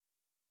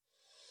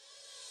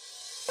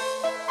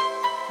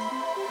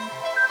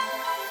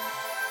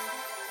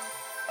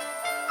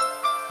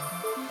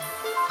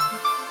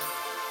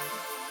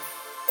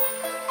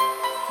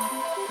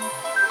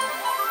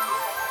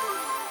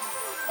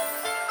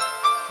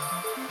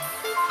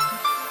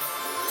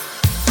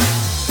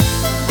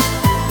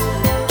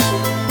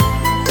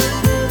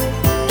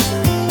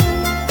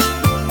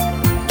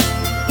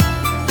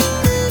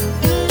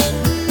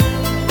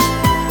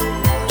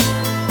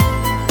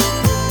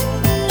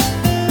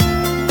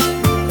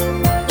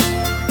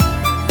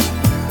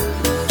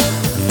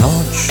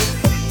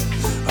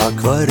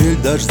Акварель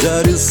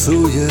дождя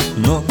рисует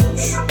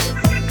ночь.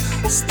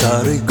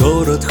 Старый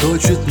город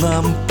хочет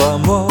нам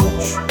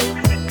помочь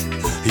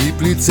и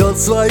плетет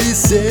свои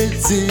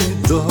сети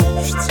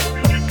дождь.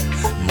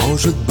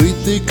 Может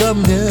быть, ты ко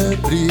мне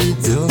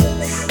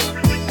придешь.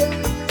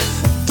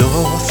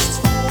 Дождь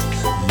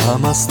на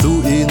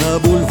мосту и на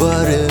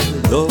бульваре,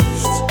 дождь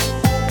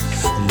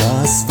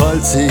на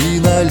асфальте и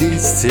на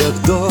листьях,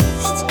 дождь.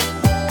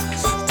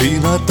 Ты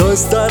на той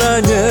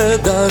стороне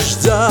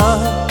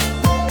дождя,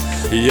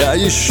 я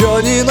еще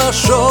не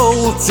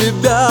нашел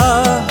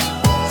тебя.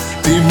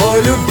 Ты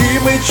мой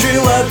любимый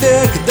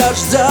человек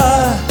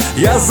дождя,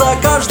 я за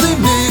каждый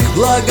миг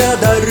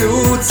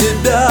благодарю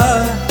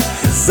тебя.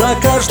 За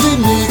каждый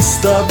миг с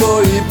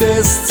тобой и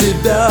без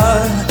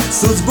тебя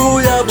судьбу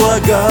я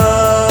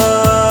благодарю.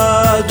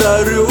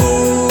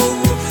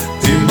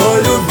 Ты мой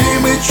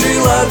любимый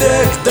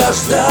человек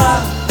дождя,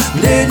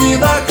 мне ни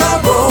на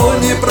кого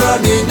не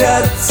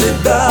променять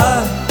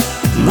тебя.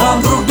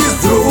 Нам друг без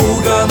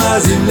друга на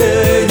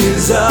земле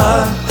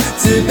нельзя,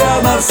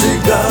 тебя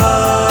навсегда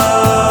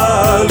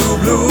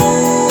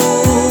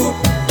люблю.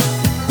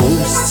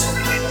 Пусть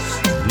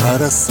на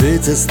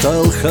рассвете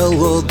стал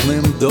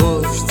холодным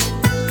дождь,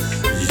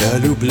 я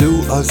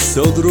люблю, а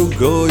все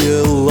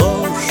другое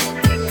ложь.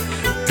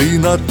 Ты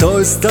на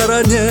той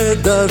стороне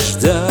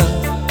дождя,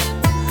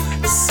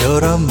 все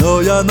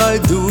равно я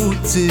найду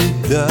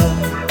тебя.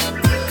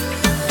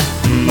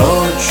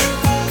 Ночь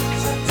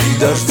и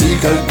дожди,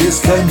 как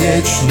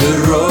бесконечный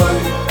рой,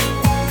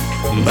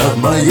 над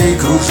моей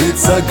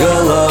кружится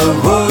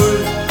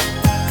головой.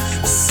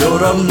 Все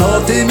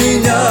равно ты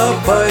меня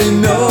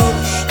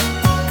поймешь,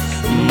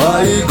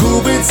 мои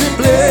губы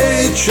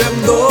теплее,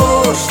 чем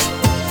дождь.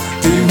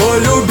 Ты мой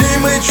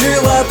любимый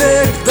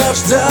человек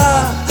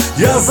дождя,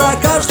 я за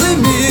каждый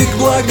миг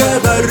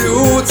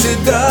благодарю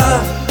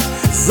тебя.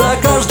 За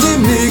каждый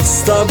миг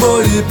с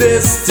тобой и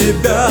без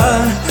тебя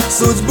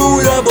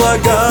судьбу я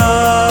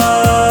благодарю.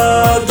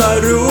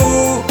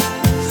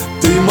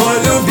 Ты мой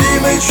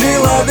любимый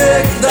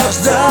человек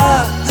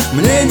дождя,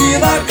 мне ни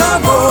на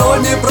кого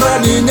не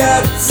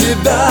променять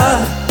тебя.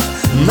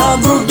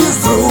 Нам друг без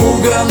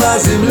друга на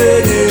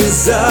земле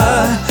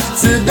нельзя,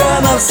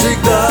 тебя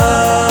навсегда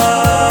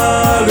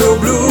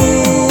люблю.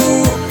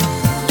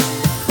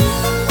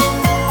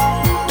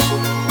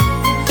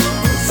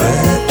 В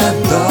этот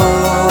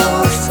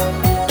дождь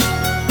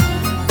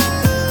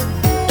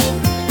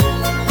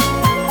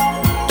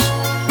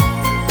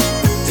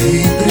ты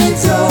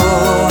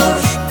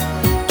придешь.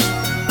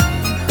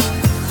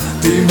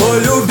 Ты мой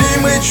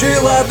любимый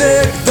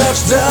человек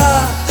дождя,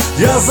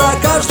 я за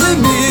каждый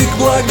миг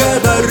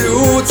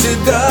благодарю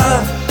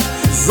тебя.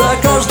 За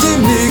каждый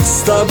миг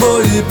с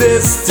тобой и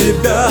без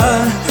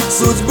тебя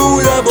судьбу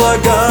я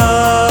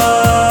благодарю.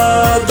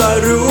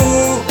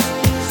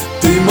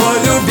 Ты мой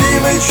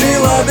любимый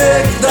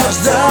человек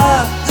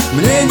дождя,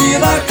 мне ни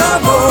на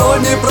кого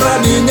не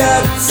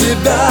променять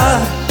тебя.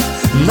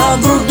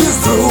 Нам друг без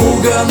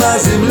друга на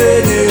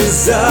земле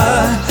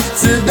нельзя,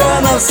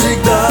 тебя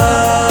навсегда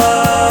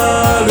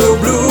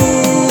люблю.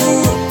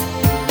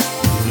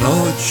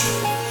 Ночь,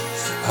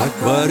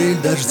 акварель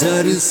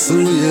дождя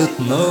рисует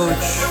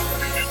ночь.